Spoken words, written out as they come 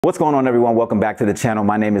What's going on, everyone? Welcome back to the channel.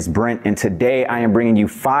 My name is Brent, and today I am bringing you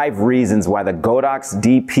 5 reasons why the Godox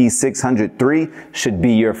DP600III should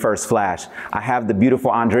be your first flash. I have the beautiful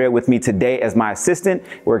Andrea with me today as my assistant.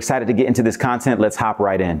 We're excited to get into this content. Let's hop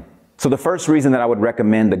right in. So the first reason that I would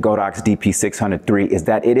recommend the Godox DP600III is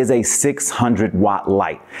that it is a 600 watt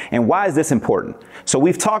light. And why is this important? So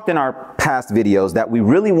we've talked in our past videos that we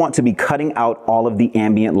really want to be cutting out all of the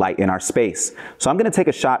ambient light in our space. So I'm going to take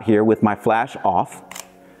a shot here with my flash off.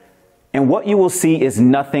 And what you will see is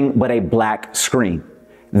nothing but a black screen.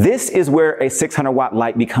 This is where a 600 watt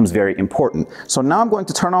light becomes very important. So now I'm going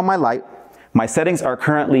to turn on my light. My settings are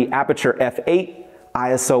currently aperture f8,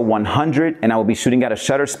 ISO 100, and I will be shooting at a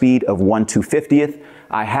shutter speed of 1/250th.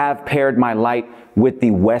 I have paired my light with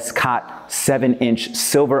the Westcott 7-inch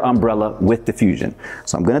silver umbrella with diffusion.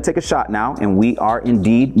 So I'm gonna take a shot now, and we are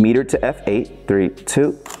indeed metered to f8. 3,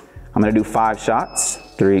 2. I'm gonna do 5 shots.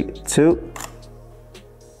 3, 2.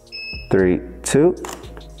 3, 2,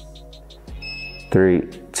 3,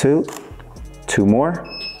 2, 2 more,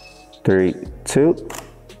 3, 2,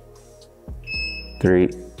 3,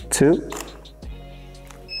 2.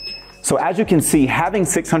 So as you can see, having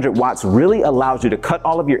 600 watts really allows you to cut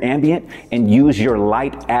all of your ambient and use your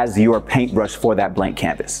light as your paintbrush for that blank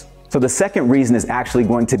canvas. So the second reason is actually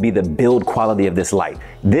going to be the build quality of this light.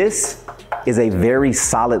 This is a very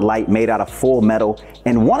solid light made out of full metal.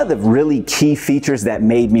 And one of the really key features that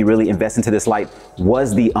made me really invest into this light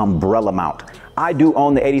was the umbrella mount. I do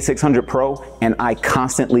own the 8600 Pro, and I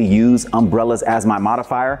constantly use umbrellas as my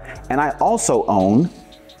modifier. And I also own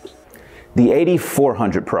the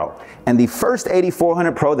 8400 Pro. And the first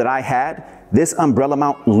 8400 Pro that I had, this umbrella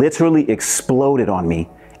mount literally exploded on me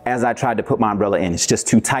as I tried to put my umbrella in. It's just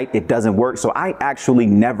too tight, it doesn't work. So I actually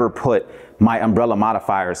never put my umbrella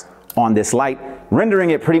modifiers on this light,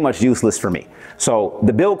 rendering it pretty much useless for me. So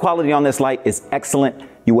the build quality on this light is excellent.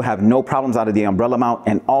 You will have no problems out of the umbrella mount,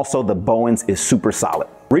 and also the Bowens is super solid.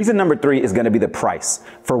 Reason number 3 is going to be the price.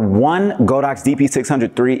 For one Godox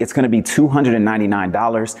DP600III, it's going to be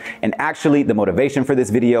 $299. And actually, the motivation for this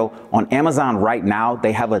video, on Amazon right now,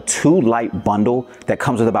 they have a 2-light bundle that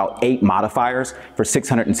comes with about 8 modifiers for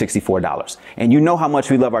 $664. And you know how much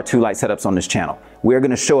we love our 2-light setups on this channel. We're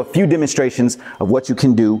going to show a few demonstrations of what you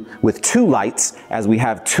can do with 2 lights, as we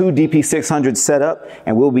have 2 DP600s set up,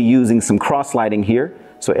 and we'll be using some cross lighting here.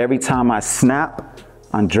 So every time I snap,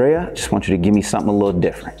 Andrea, just want you to give me something a little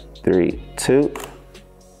different. 3, 2.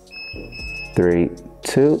 3,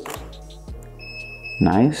 2.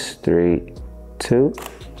 Nice. 3, 2.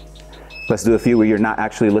 Let's do a few where you're not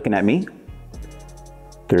actually looking at me.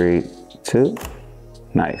 3, 2.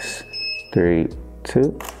 Nice. 3,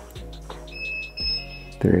 2.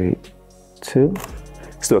 3, 2.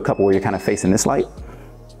 Let's do a couple where you're kind of facing this light.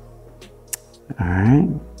 All right.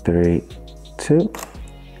 3, 2.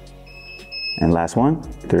 And last one,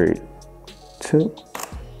 3, 2.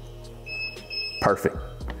 Perfect.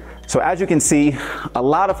 So as you can see, a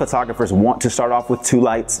lot of photographers want to start off with 2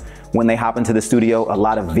 lights when they hop into the studio. A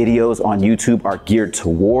lot of videos on YouTube are geared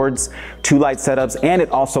towards 2-light setups, and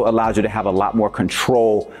it also allows you to have a lot more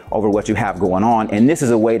control over what you have going on. And this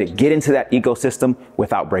is a way to get into that ecosystem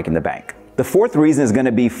without breaking the bank. The fourth reason is going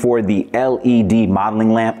to be for the LED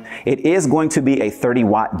modeling lamp. It is going to be a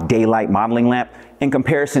 30-watt daylight modeling lamp in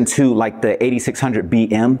comparison to like the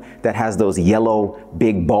 8600BM that has those yellow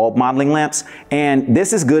big bulb modeling lamps. And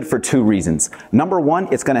this is good for 2 reasons. Number 1,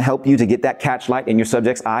 it's going to help you to get that catch light in your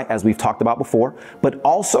subject's eye, as we've talked about before. But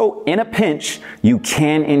also, in a pinch, you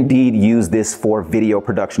can indeed use this for video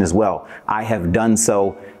production as well. I have done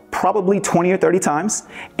so probably 20 or 30 times,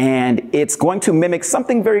 and it's going to mimic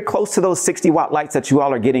something very close to those 60-watt lights that you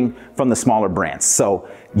all are getting from the smaller brands. So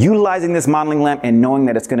utilizing this modeling lamp and knowing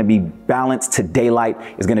that it's going to be balanced to daylight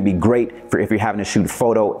is going to be great for if you're having to shoot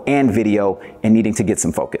photo and video and needing to get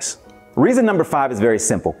some focus. Reason number 5 is very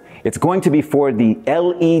simple. It's going to be for the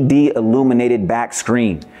LED illuminated back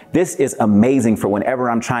screen. This is amazing for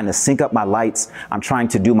whenever I'm trying to sync up my lights, I'm trying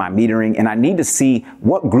to do my metering, and I need to see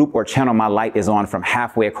what group or channel my light is on from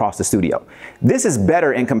halfway across the studio. This is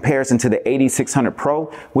better in comparison to the 8600 Pro,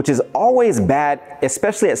 which is always bad,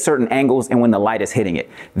 especially at certain angles and when the light is hitting it.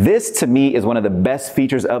 This, to me, is one of the best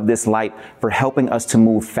features of this light for helping us to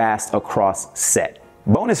move fast across set.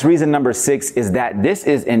 Bonus reason number 6 is that this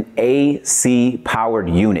is an AC powered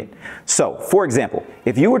unit. So, for example,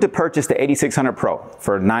 if you were to purchase the 8600 Pro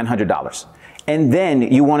for $900, and then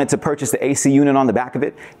you wanted to purchase the AC unit on the back of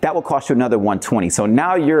it, that will cost you another $120. So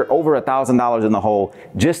now you're over $1,000 in the hole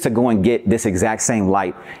just to go and get this exact same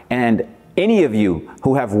light. And any of you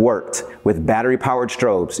who have worked with battery powered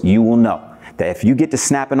strobes, you will know that if you get to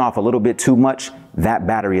snapping off a little bit too much, that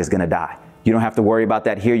battery is going to die. You don't have to worry about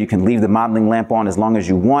that here. You can leave the modeling lamp on as long as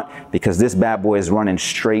you want because this bad boy is running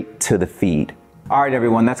straight to the feed. All right,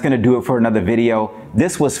 everyone, that's gonna do it for another video.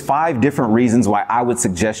 This was 5 different reasons why I would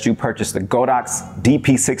suggest you purchase the Godox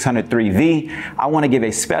DP600III-V. I wanna give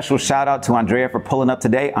a special shout out to Andrea for pulling up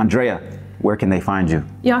today. Andrea, where can they find you?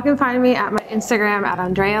 Y'all can find me at my Instagram at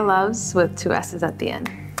Andrea Loves with 2 S's at the end.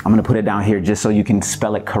 I'm gonna put it down here just so you can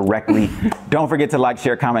spell it correctly. Don't forget to like,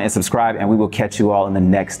 share, comment, and subscribe, and we will catch you all in the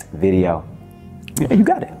next video. Yeah, you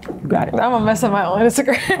got it, you got it. I'm gonna mess up my own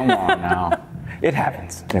Instagram. Come on now. It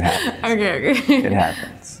happens, it happens. Okay. It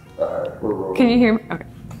happens. All right, we're rolling. Can you hear me? Okay.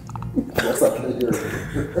 Yes, I can hear you.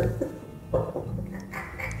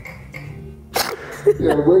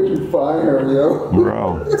 Yeah, where'd you find her, yo?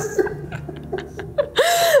 Bro.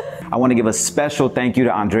 I want to give a special thank you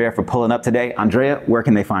to Andrea for pulling up today. Andrea, where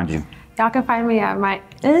can they find you? Y'all can find me at my...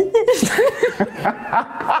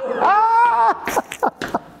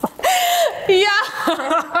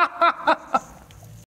 Yeah.